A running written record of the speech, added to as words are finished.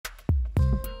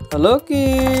Hello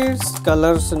kids,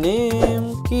 colours name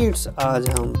kids. आज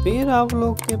हम फिर आप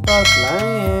लोग के पास लाए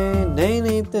हैं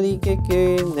नए तरीके के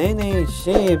नए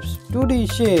शेप्स, 2D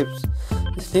शेप्स।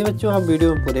 इसलिए बच्चों आप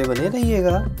वीडियो में पूरे बने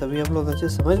रहिएगा, तभी आप लोग अच्छे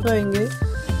समझ पाएंगे।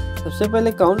 सबसे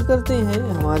पहले काउंट करते हैं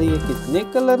हमारे ये कितने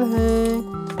कलर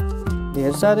हैं।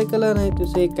 ढेर सारे कलर हैं तो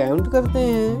इसे काउंट करते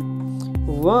हैं।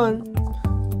 1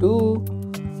 2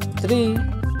 3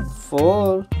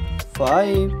 4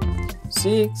 5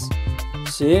 6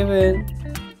 7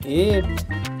 8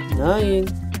 9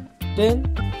 10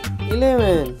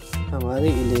 11। हमारे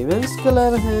 11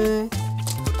 कलर हैं।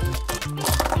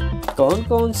 कौन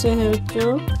कौन से हैं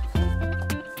बच्चों?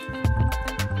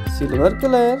 Silver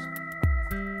colour,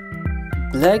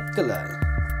 black colour,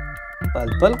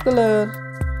 purple colour,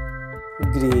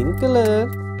 green colour,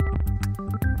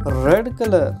 red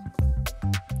colour,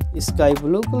 sky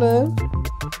blue colour,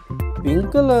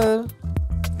 pink colour,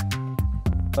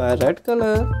 parrot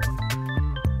colour,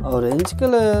 orange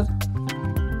colour,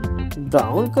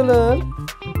 brown colour,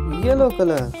 yellow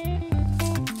colour.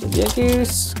 चलिए कि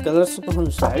इस कलर्स को हम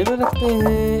साइड में रखते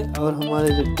हैं और हमारे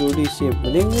जो 2D शेप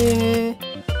बनेंगे हैं,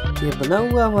 ये बना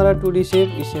हुआ हमारा 2D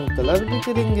शेप, इसे हम कलर भी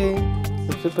करेंगे।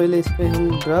 सबसे पहले इस पे हम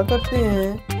ड्रा करते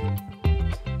हैं।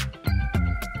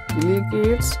 चलिए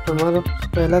किड्स, हमारा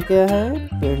पहला क्या है?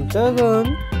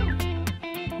 पेंटागन।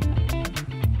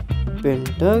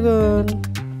 Pentagon,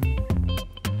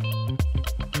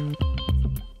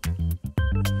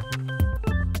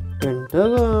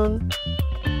 pentagon.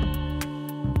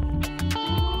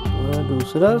 और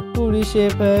दूसरा 2D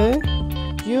शेप है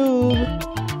क्यूब।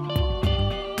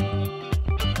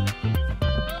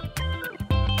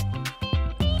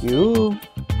 Cube,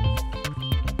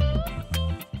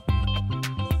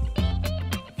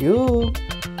 cube.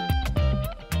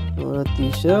 और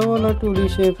तीसरा वाला 2D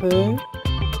शेप है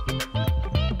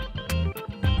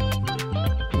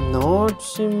नॉट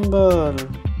सिंबल।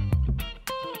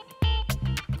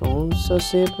 कौन सा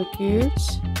शेप है kids?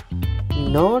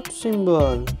 Not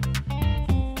symbol.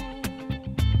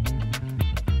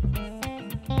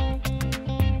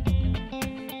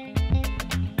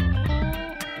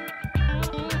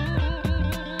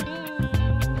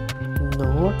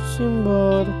 Not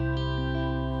symbol.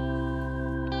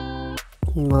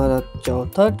 हमारा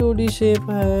चौथा 2D शेप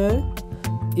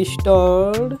है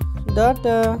स्टार्ड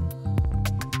डाटा।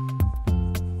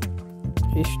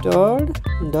 स्टार्ड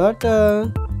डाटा।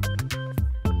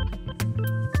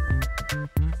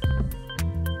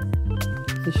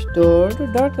 स्टार्ड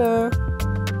डाटा।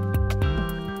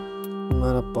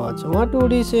 हमारा पांचवा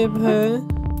 2D शेप है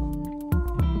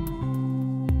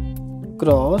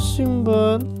क्रॉस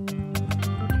सिंबल।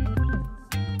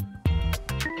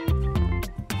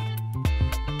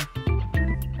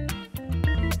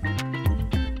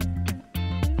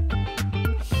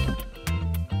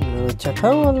 छठा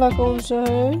वाला कौन सा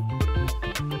है?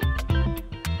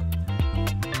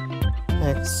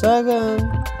 हेक्सागन।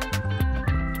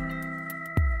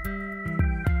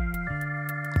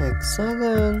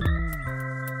 Hexagon,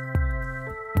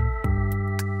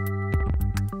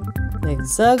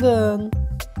 hexagon.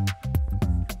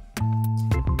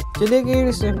 चलिए कि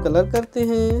इसे हम कलर करते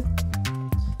हैं।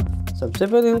 सबसे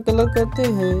पहले हम कलर करते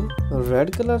हैं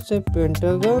रेड कलर से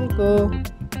पेंटागन को।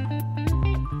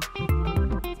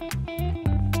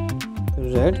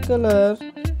 रेड कलर,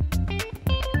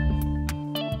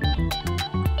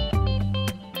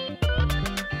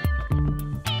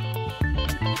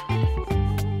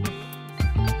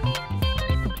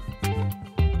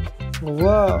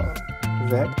 वाह,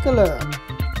 red colour.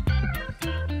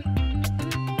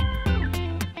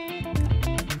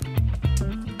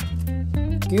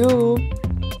 Cube,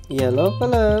 yellow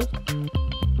colour,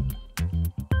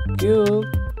 cube,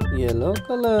 yellow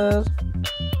colour.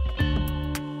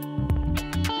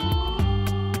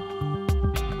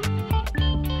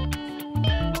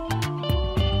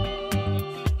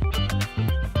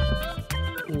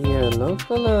 Yellow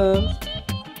colour,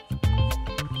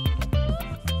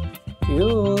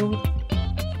 cube,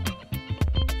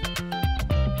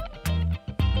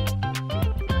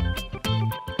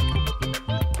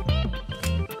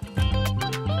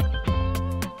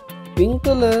 pink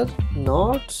colour,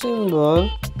 not symbol,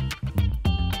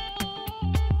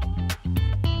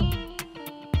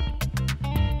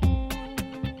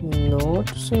 not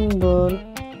symbol.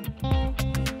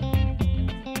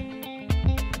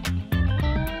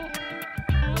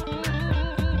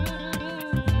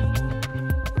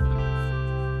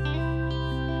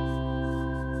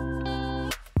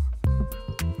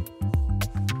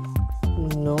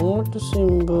 Not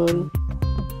symbol,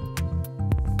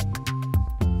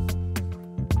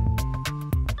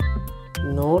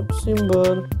 not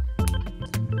symbol.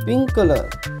 Pink colour,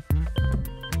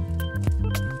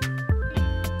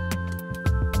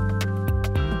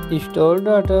 star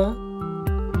data,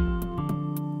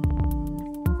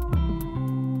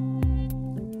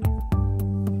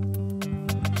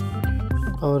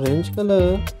 orange colour,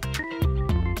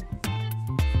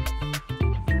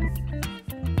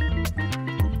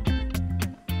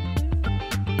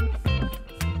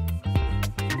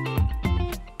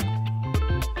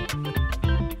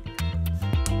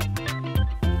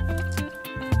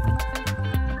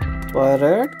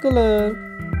 parrot colour,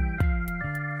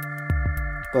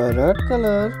 parrot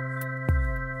colour,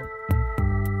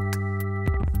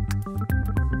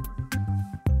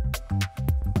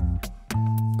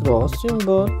 cross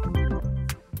symbol,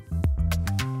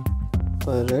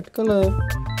 parrot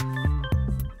colour,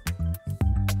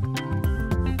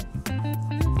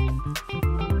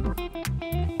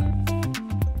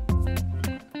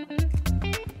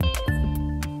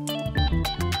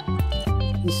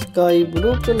 sky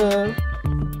blue colour,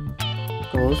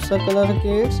 कौन सा colour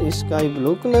kids? Sky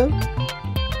blue colour,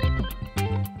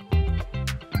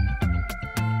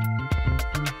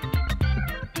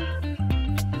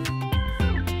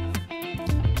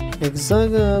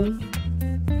 hexagon,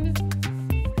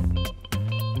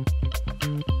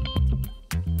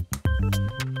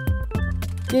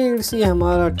 kids ये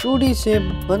हमारा 2D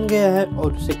shape बन गया है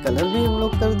और उसे colour भी हम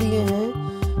लोग कर दिए हैं।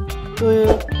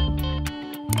 तो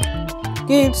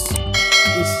किड्स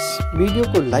इस वीडियो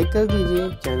को लाइक कर दीजिए,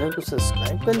 चैनल को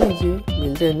सब्सक्राइब कर लीजिए।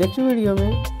 मिलते हैं नेक्स्ट वीडियो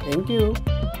में। Thank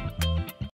you.